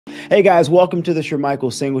Hey guys, welcome to the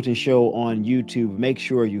Shermichael Singleton Show on YouTube. Make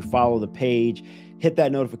sure you follow the page, hit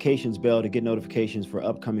that notifications bell to get notifications for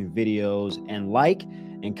upcoming videos, and like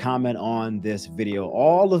and comment on this video.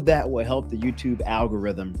 All of that will help the YouTube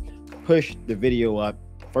algorithm push the video up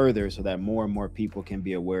further so that more and more people can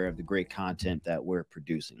be aware of the great content that we're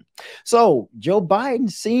producing. So Joe Biden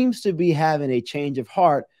seems to be having a change of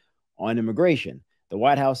heart on immigration. The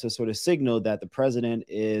White House has sort of signaled that the president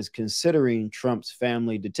is considering Trump's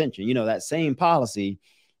family detention. You know, that same policy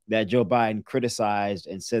that Joe Biden criticized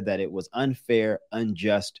and said that it was unfair,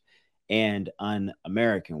 unjust, and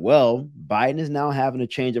un-American. Well, Biden is now having a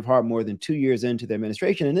change of heart more than 2 years into the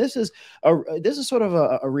administration. And this is sort of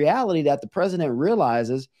a reality that the president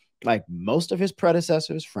realizes, like most of his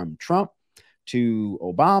predecessors, from Trump to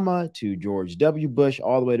Obama to George W. Bush,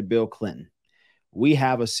 all the way to Bill Clinton. We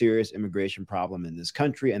have a serious immigration problem in this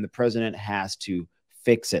country, and the president has to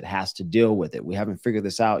fix it, has to deal with it. We haven't figured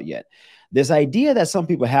this out yet. This idea that some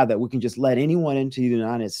people have that we can just let anyone into the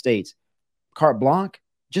United States carte blanche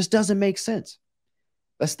just doesn't make sense.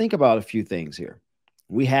 Let's think about a few things here.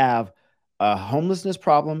 We have a homelessness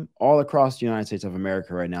problem all across the United States of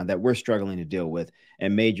America right now that we're struggling to deal with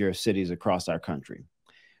in major cities across our country.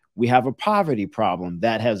 We have a poverty problem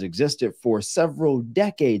that has existed for several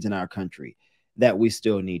decades in our country that we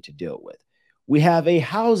still need to deal with. We have a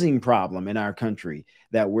housing problem in our country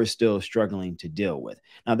that we're still struggling to deal with.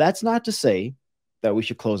 Now, that's not to say that we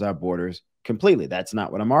should close our borders completely. That's not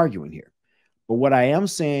what I'm arguing here. But what I am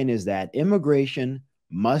saying is that immigration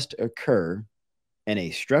must occur in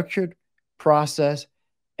a structured process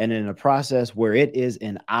and in a process where it is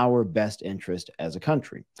in our best interest as a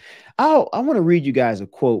country. I want to read you guys a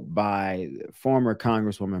quote by former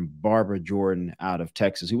Congresswoman Barbara Jordan out of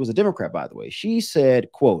Texas, who was a Democrat, by the way. She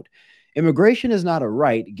said, quote, "Immigration is not a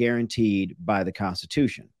right guaranteed by the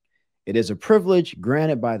Constitution. It is a privilege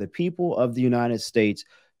granted by the people of the United States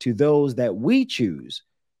to those that we choose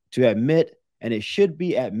to admit, and it should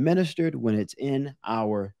be administered when it's in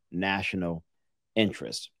our national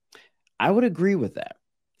interest." I would agree with that.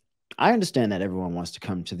 I understand that everyone wants to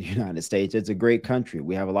come to the United States. It's a great country.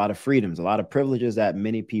 We have a lot of freedoms, a lot of privileges that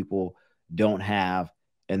many people don't have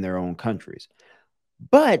in their own countries.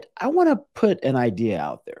 But I want to put an idea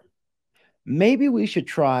out there. Maybe we should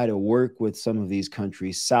try to work with some of these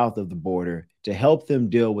countries south of the border to help them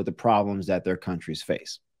deal with the problems that their countries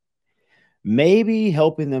face. Maybe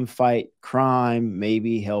helping them fight crime,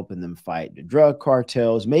 maybe helping them fight the drug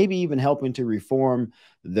cartels, maybe even helping to reform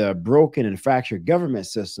the broken and fractured government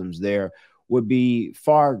systems there would be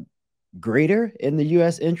far greater in the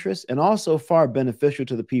U.S. interest and also far beneficial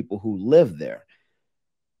to the people who live there.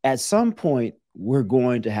 At some point, we're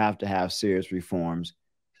going to have serious reforms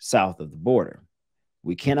south of the border.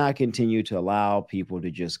 We cannot continue to allow people to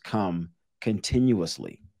just come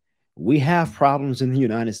continuously. We have problems in the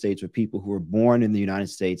United States with people who are born in the United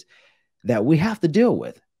States that we have to deal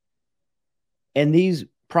with. And these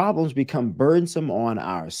problems become burdensome on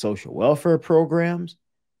our social welfare programs.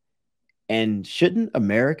 And shouldn't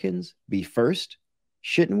Americans be first?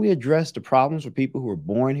 Shouldn't we address the problems for people who are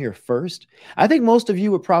born here first? I think most of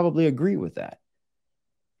you would probably agree with that.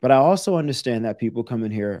 But I also understand that people coming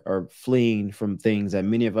here are fleeing from things that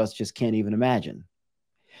many of us just can't even imagine.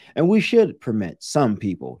 And we should permit some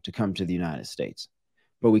people to come to the United States,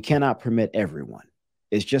 but we cannot permit everyone.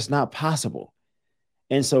 It's just not possible.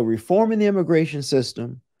 And so reforming the immigration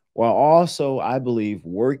system, while also, I believe,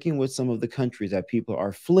 working with some of the countries that people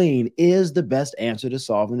are fleeing, is the best answer to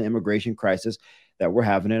solving the immigration crisis that we're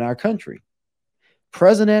having in our country.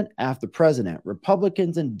 President after president,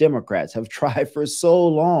 Republicans and Democrats have tried for so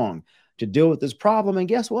long to deal with this problem. And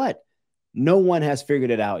guess what? No one has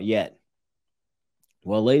figured it out yet.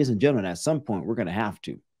 Well, ladies and gentlemen, at some point, we're going to have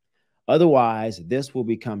to. Otherwise, this will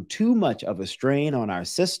become too much of a strain on our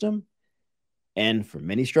system. And for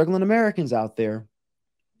many struggling Americans out there,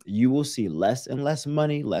 you will see less and less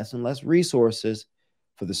money, less and less resources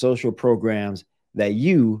for the social programs that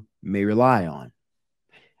you may rely on.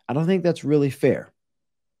 I don't think that's really fair.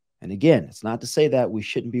 And again, it's not to say that we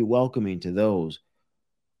shouldn't be welcoming to those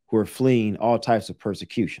who are fleeing all types of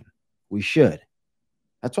persecution. We should.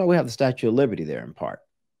 That's why we have the Statue of Liberty there in part.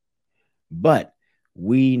 But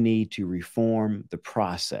we need to reform the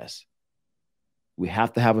process. We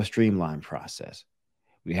have to have a streamlined process.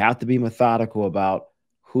 We have to be methodical about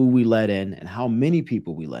who we let in and how many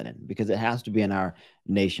people we let in, because it has to be in our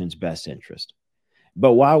nation's best interest.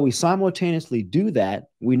 But while we simultaneously do that,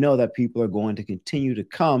 we know that people are going to continue to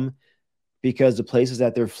come because the places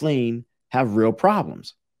that they're fleeing have real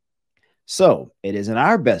problems. So it is in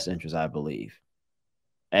our best interest, I believe,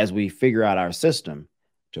 as we figure out our system,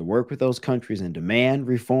 to work with those countries and demand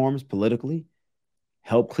reforms politically,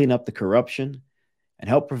 help clean up the corruption, and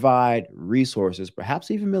help provide resources, perhaps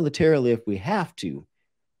even militarily if we have to,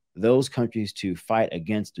 those countries to fight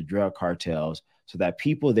against the drug cartels so that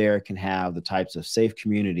people there can have the types of safe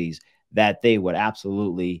communities that they would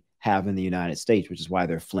absolutely have in the United States, which is why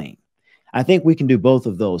they're fleeing. I think we can do both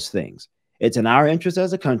of those things. It's in our interest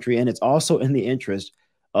as a country, and it's also in the interest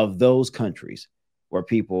of those countries where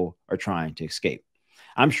people are trying to escape.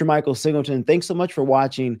 I'm Shermichael Singleton. Thanks so much for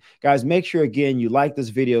watching. Guys, make sure, again, you like this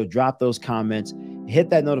video, drop those comments, hit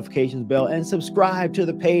that notifications bell, and subscribe to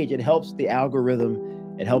the page. It helps the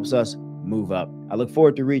algorithm. It helps us move up. I look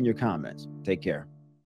forward to reading your comments. Take care.